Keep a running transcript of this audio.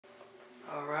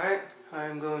Alright,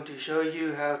 I'm going to show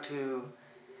you how to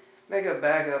make a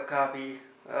backup copy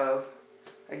of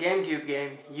a GameCube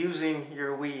game using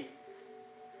your Wii.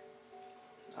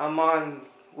 I'm on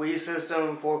Wii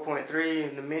System 4.3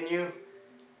 in the menu,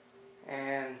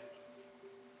 and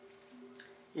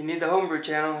you need the HomeBrew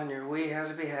channel and your Wii has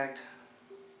to be hacked.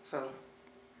 So,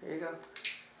 here you go.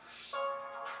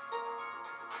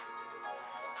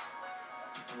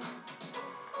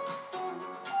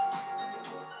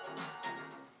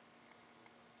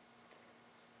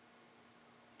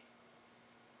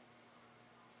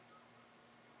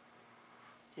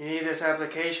 You need this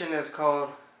application. It's called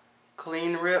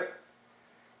CleanRip.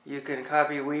 You can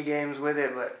copy Wii games with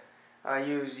it, but I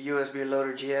use USB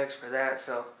Loader GX for that,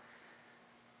 so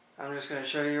I'm just going to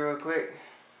show you real quick.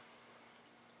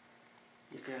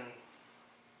 You can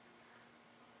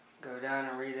go down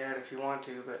and read that if you want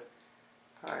to, but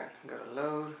alright, go to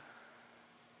load. It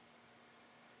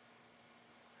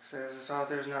says this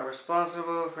author is not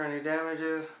responsible for any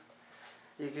damages.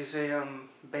 You can see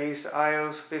base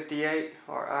iOS 58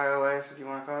 or iOS if you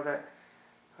want to call it that.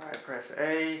 Alright, press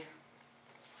A.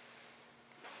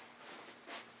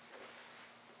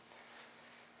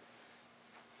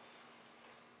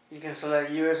 You can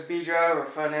select USB drive or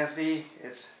Fun SD.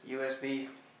 It's USB.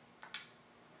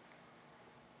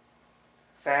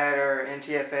 FAT or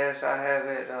NTFS, I have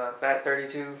it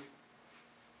FAT32. It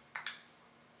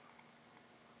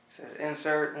says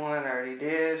insert one, I already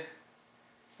did.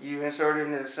 You insert it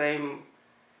into the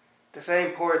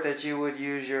same port that you would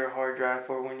use your hard drive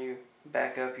for when you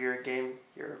back up your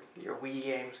Wii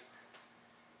games.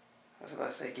 I was about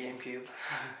to say GameCube.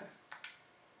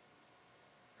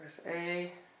 Press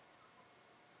A.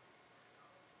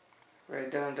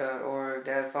 Reddone.org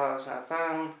data files not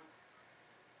found.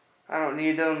 I don't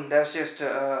need them. That's just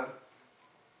to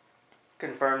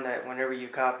confirm that whenever you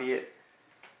copy it,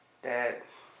 that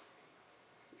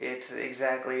it's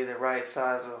exactly the right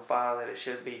size of a file that it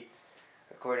should be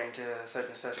according to such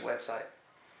and such website.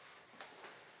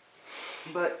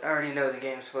 But I already know the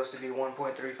game is supposed to be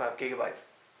 1.35 gigabytes.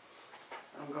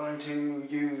 I'm going to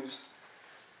use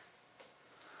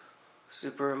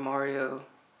Super Mario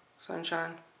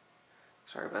Sunshine.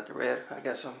 Sorry about the red. I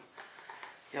got some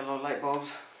yellow light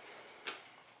bulbs.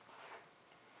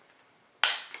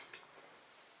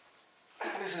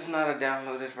 This is not a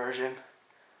downloaded version.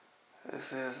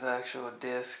 This is the actual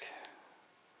disc.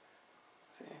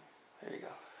 See, there you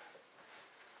go.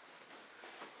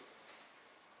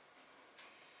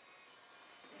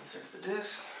 Insert the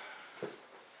disc. I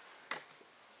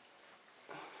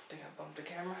think I bumped the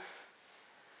camera.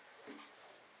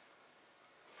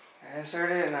 I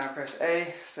insert it and I press A.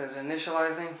 It says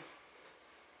initializing.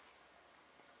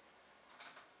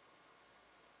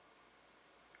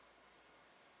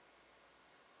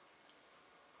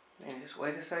 And just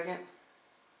wait a second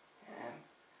and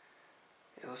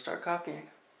it will start copying.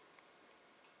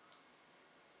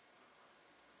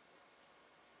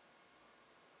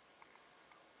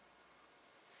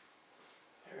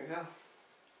 There we go. It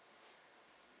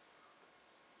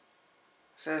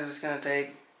says it's going to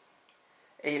take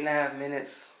 8.5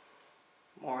 minutes,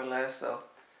 more or less. So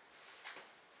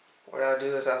what I'll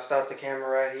do is I'll stop the camera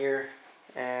right here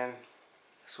and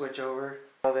switch over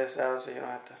all this out so you don't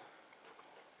have to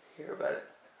hear about it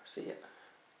or see it.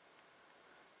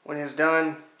 When it's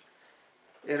done,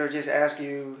 it'll just ask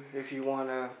you if you want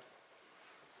to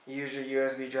use your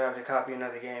USB drive to copy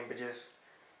another game, but just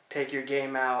take your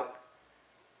game out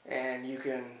and you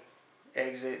can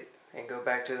exit and go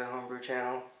back to the HomeBrew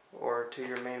channel or to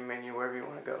your main menu, wherever you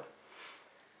want to go.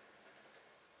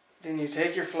 Then you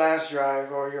take your flash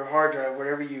drive or your hard drive,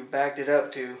 whatever you backed it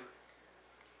up to,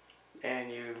 and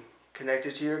you connect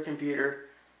it to your computer,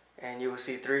 and you will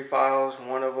see 3 files.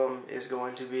 One of them is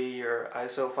going to be your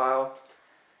ISO file,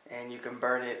 and you can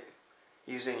burn it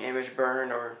using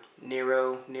IMGBurn or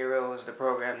Nero. Nero is the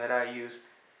program that I use.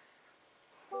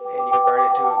 And you can burn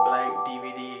it to a blank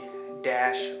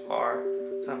DVD-R.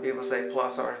 Some people say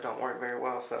plus R's don't work very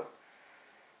well, so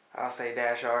I'll say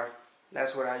 -R.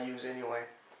 That's what I use anyway.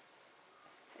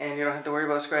 And you don't have to worry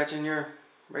about scratching your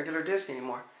regular disc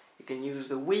anymore. You can use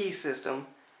the Wii system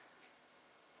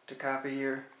to copy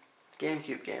your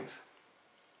GameCube games.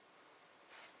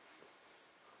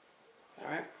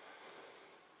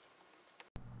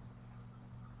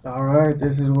 Alright,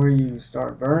 this is where you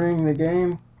start burning the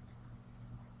game.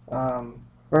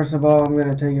 First of all, I'm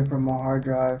going to take it from my hard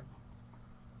drive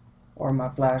or my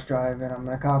flash drive, and I'm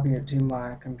going to copy it to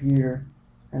my computer,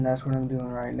 and that's what I'm doing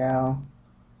right now.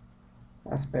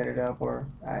 I sped it up, or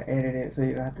I edited it so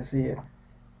you don't have to see it.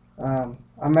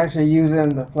 I'm actually using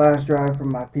the flash drive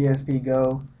from my PSP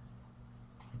Go.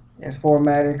 it's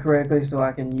formatted correctly so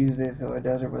I can use it, so it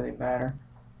doesn't really matter.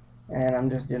 And I'm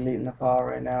just deleting the file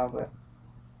right now, but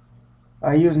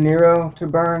I use Nero to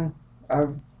burn.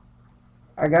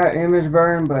 I got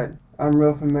IMGBurn, but I'm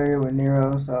real familiar with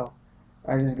Nero, so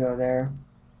I just go there.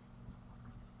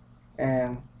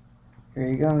 And here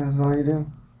you go, this is all you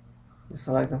do. You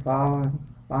select the file and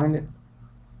find it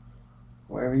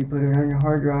wherever you put it on your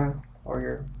hard drive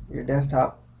or your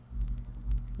desktop.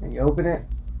 And you open it,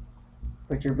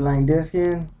 put your blank disk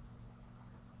in,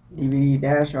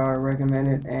 DVD-R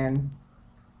recommended, and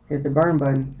hit the burn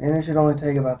button. And it should only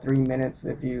take about 3 minutes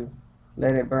if you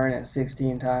let it burn at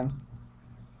 16 times.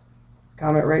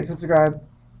 Comment, rate, subscribe.